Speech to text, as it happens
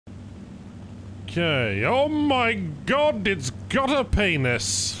Okay. Oh my god, it's got a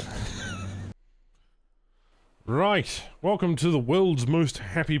penis. Right. Welcome to the world's most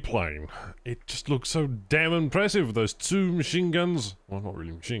happy plane. It just looks so damn impressive, those two machine guns. Well, not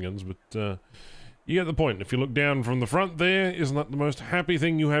really machine guns, but you get the point. If you look down from the front there, isn't that the most happy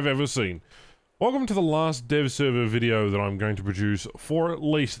thing you have ever seen? Welcome to the last dev server video that I'm going to produce for at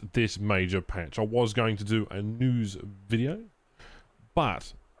least this major patch. I was going to do a news video,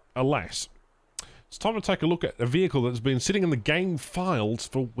 but alas, it's time to take a look at a vehicle that's been sitting in the game files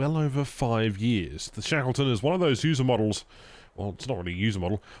for well over 5 years. The Shackleton is one of those user models, well, it's not really a user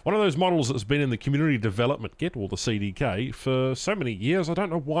model, one of those models that's been in the community development kit, or the CDK, for so many years. I don't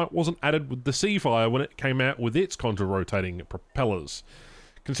know why it wasn't added with the Seafire when it came out with its contra-rotating propellers.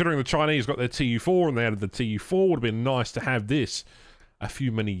 Considering the Chinese got their TU4 and they added the TU4, would have been nice to have this a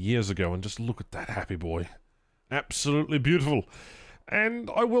few many years ago, and just look at that happy boy. Absolutely beautiful. And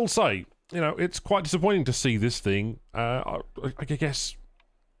I will say, you know, it's quite disappointing to see this thing, I guess,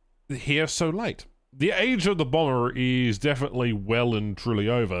 here so late. The age of the bomber is definitely well and truly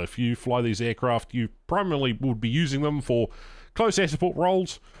over. If you fly these aircraft, you primarily would be using them for close air support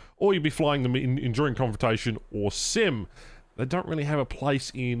roles, or you'd be flying them in during confrontation or sim. They don't really have a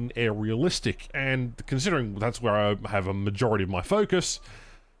place in aerialistic, and considering that's where I have a majority of my focus,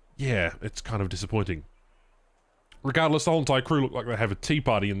 yeah, it's kind of disappointing. Regardless, the whole entire crew look like they have a tea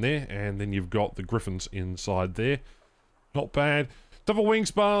party in there, and then you've got the Griffins inside there. Not bad. Double wing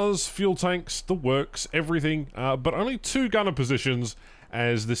spars, fuel tanks, the works, everything, but only 2 gunner positions,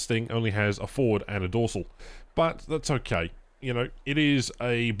 as this thing only has a forward and a dorsal. But that's okay. You know, it is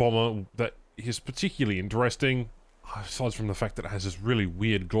a bomber that is particularly interesting, aside from the fact that it has this really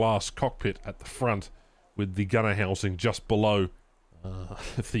weird glass cockpit at the front with the gunner housing just below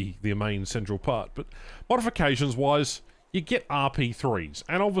the main central part. But modifications wise, you get RP3s,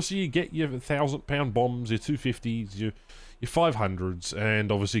 and obviously you get your 1,000-pound bombs, your 250s, your 500s,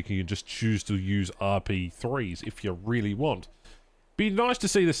 and obviously you can just choose to use RP3s if you really want. Be nice to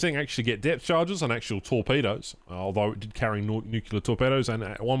see this thing actually get depth charges and actual torpedoes, although it did carry nuclear torpedoes, and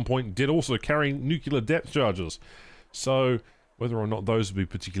at one point did also carry nuclear depth charges. So whether or not those would be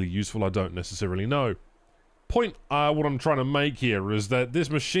particularly useful, I don't necessarily know. Point what I'm trying to make here is that this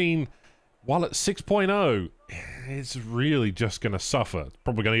machine, while at 6.0, it's really just going to suffer. It's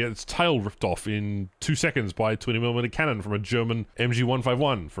probably going to get its tail ripped off in 2 seconds by a 20mm cannon from a German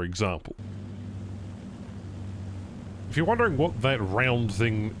MG151, for example. If you're wondering what that round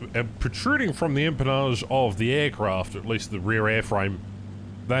thing protruding from the empennage of the aircraft, at least the rear airframe,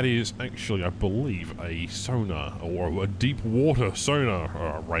 that is actually, I believe, a sonar, or a deep water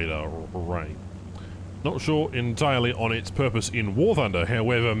sonar radar array. Not sure entirely on its purpose in WarThunder,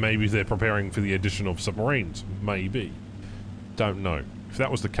 however, maybe they're preparing for the addition of submarines. Maybe. Don't know. If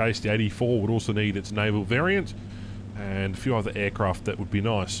that was the case, the 84 would also need its naval variant, and a few other aircraft that would be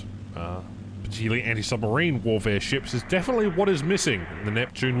nice. Particularly anti-submarine warfare ships is definitely what is missing. The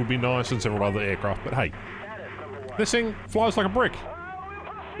Neptune would be nice, and several other aircraft, but hey. This thing flies like a brick.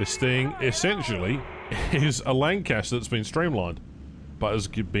 This thing, essentially, is a Lancaster that's been streamlined, but has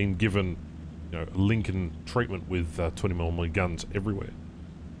been given, you know, Lincoln treatment with 20mm guns everywhere.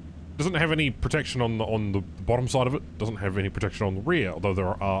 Doesn't have any protection on the bottom side of it. Doesn't have any protection on the rear, although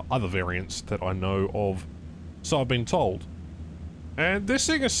there are other variants that I know of, so I've been told. And this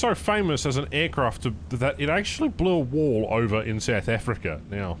thing is so famous as an aircraft that it actually blew a wall over in South Africa.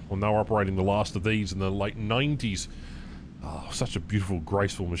 Now, when they were operating the last of these in the late 90s, oh, such a beautiful,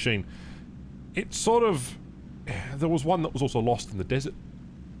 graceful machine. It sort of... there was one that was also lost in the desert.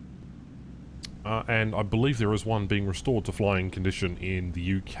 And I believe there is one being restored to flying condition in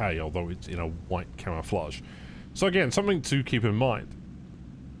the UK, although it's in a white camouflage. So again, something to keep in mind.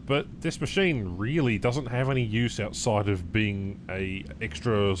 But this machine really doesn't have any use outside of being a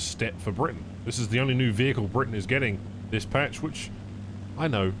extra step for Britain. This is the only new vehicle Britain is getting this patch, which I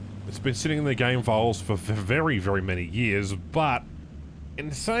know it's been sitting in the game files for very, very many years, but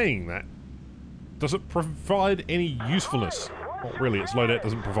in saying that, does it provide any usefulness? Not really. Its loadout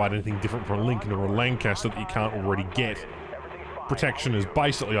doesn't provide anything different from a Lincoln or a Lancaster that you can't already get. Protection is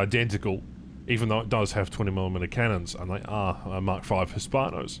basically identical, even though it does have 20mm cannons, and they are Mark V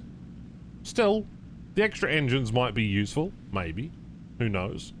Hispanos. Still, the extra engines might be useful, maybe. Who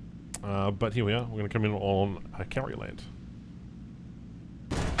knows? But here we are. We're going to come in on a carrier land.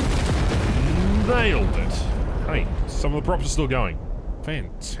 Nailed it! Hey, some of the props are still going.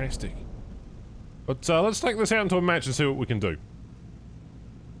 Fantastic. But let's take this out into a match and see what we can do.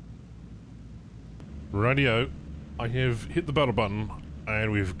 Radio, I have hit the battle button,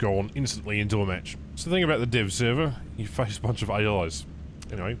 and we've gone instantly into a match. So the thing about the dev server, you face a bunch of AIs.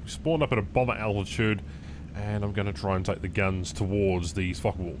 Anyway, we spawned up at a bomber altitude, and I'm going to try and take the guns towards these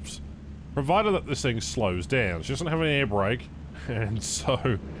Focke-Wulfs. Provided that this thing slows down. She doesn't have an air brake, and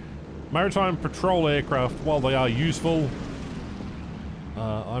so maritime patrol aircraft, while they are useful,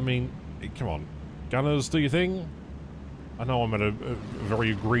 I mean, come on, gunners, do your thing. I know I'm at a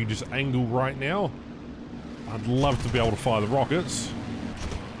very egregious angle right now. I'd love to be able to fire the rockets.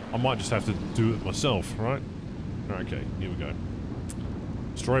 I might just have to do it myself, right? Okay, here we go.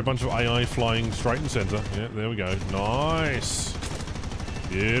 Destroy a bunch of AI flying straight and center. Yeah, there we go. Nice.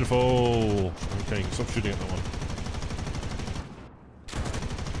 Beautiful. Okay, stop shooting at that one.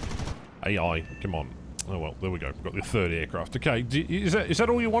 AI, come on. Oh well, there we go. We've got the third aircraft. Okay, is that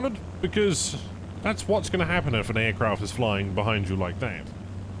all you wanted? Because that's what's going to happen if an aircraft is flying behind you like that.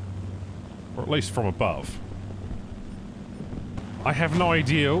 Or at least from above. I have no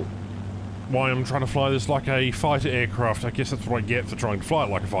idea why I'm trying to fly this like a fighter aircraft. I guess that's what I get for trying to fly it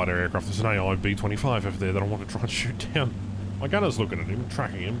like a fighter aircraft. There's an AI B-25 over there that I want to try and shoot down. My gunner's looking at him,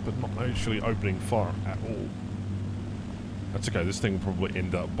 tracking him, but not actually opening fire at all. That's okay, this thing will probably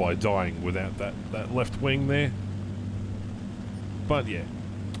end up by dying without that left wing there. But yeah,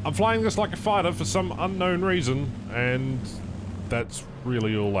 I'm flying this like a fighter for some unknown reason, and that's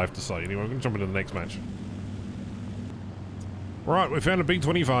really all I have to say. Anyway, I'm going to jump into the next match. Right, we found a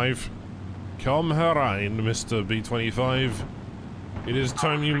B-25. Come herein, Mr. B-25. It is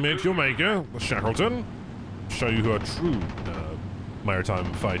time you met your maker, the Shackleton. Show you who a true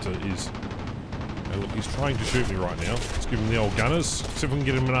maritime fighter is. Hey, look, he's trying to shoot me right now. Let's give him the old gunners. See if we can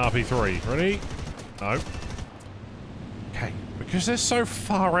get him an RP3. Ready? No. Okay, because they're so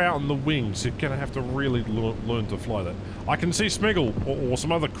far out in the wings, you're going to have to really learn to fly that. I can see Smiggle or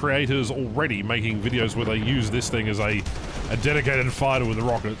some other creators already making videos where they use this thing as a dedicated fighter with the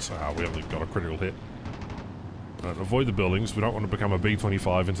rockets. Ah, we only got a critical hit. Right, avoid the buildings. We don't want to become a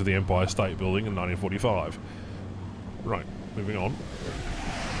B-25 into the Empire State Building in 1945. Right, moving on.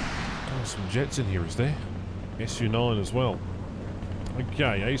 Oh, some jets in here, is there? Su-9 as well.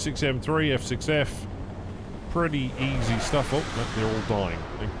 Okay, A6M3, F6F. Pretty easy stuff. Oh, no, they're all dying.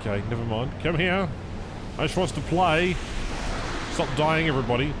 Okay, never mind. Come here. I just wants to play. Stop dying,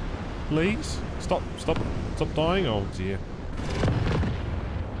 everybody. Please. Stop dying. Oh, dear.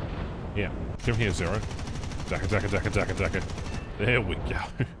 Yeah, come here, Zero. Daka. There we go.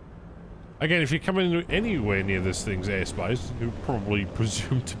 Again, if you're coming anywhere near this thing's airspace, you're probably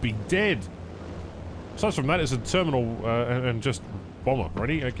presumed to be dead. Aside from that, it's a terminal and just bomber.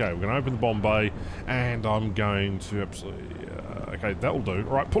 Ready? Okay, we're going to open the bomb bay, and I'm going to absolutely... okay, that'll do.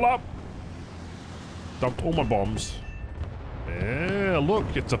 All right, pull up. Dump all my bombs. Yeah, look,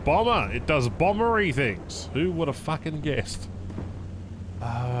 it's a bomber. It does bombery things. Who would have fucking guessed?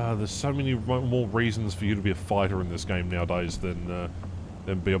 There's so many more reasons for you to be a fighter in this game nowadays than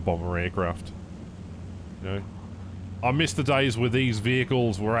be a bomber aircraft. You know? I miss the days where these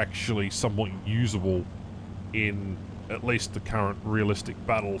vehicles were actually somewhat usable in at least the current realistic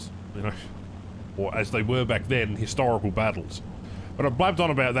battles, you know, or as they were back then, historical battles. But I've blabbed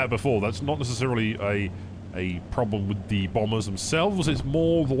on about that before. That's not necessarily a problem with the bombers themselves. It's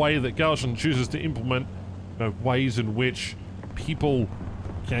more the way that Shackleton chooses to implement, you know, ways in which people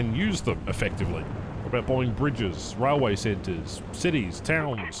can use them effectively. What about bombing bridges, railway centres, cities,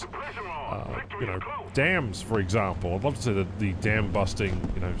 towns, you know, dams, for example. I'd love to see the dam busting,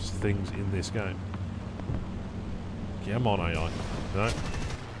 you know, things in this game. Come on, AI. No?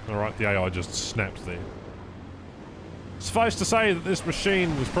 Alright, the AI just snapped there. Suffice to say that this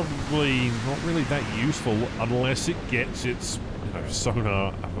machine was probably not really that useful unless it gets its, you know,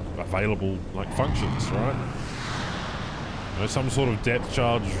 sonar available, like, functions, right? You know, some sort of depth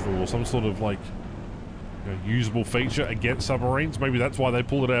charge or some sort of, like, you know, usable feature against submarines. Maybe that's why they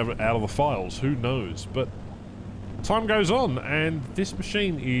pulled it out of the files. Who knows? But time goes on, and this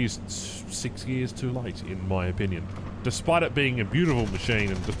machine is 6 years too late, in my opinion. Despite it being a beautiful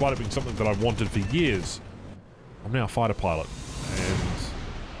machine, and despite it being something that I've wanted for years, I'm now a fighter pilot. And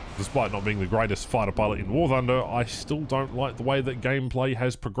despite not being the greatest fighter pilot in WarThunder, I still don't like the way that gameplay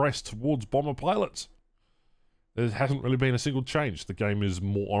has progressed towards bomber pilots. There hasn't really been a single change. The game is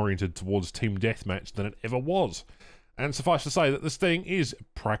more oriented towards team deathmatch than it ever was. And suffice to say that this thing is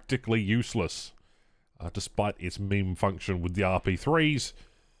practically useless. Despite its meme function with the RP3s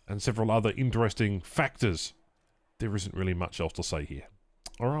and several other interesting factors, there isn't really much else to say here.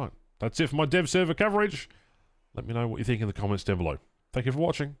 Alright, that's it for my dev server coverage. Let me know what you think in the comments down below. Thank you for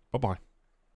watching. Bye-bye.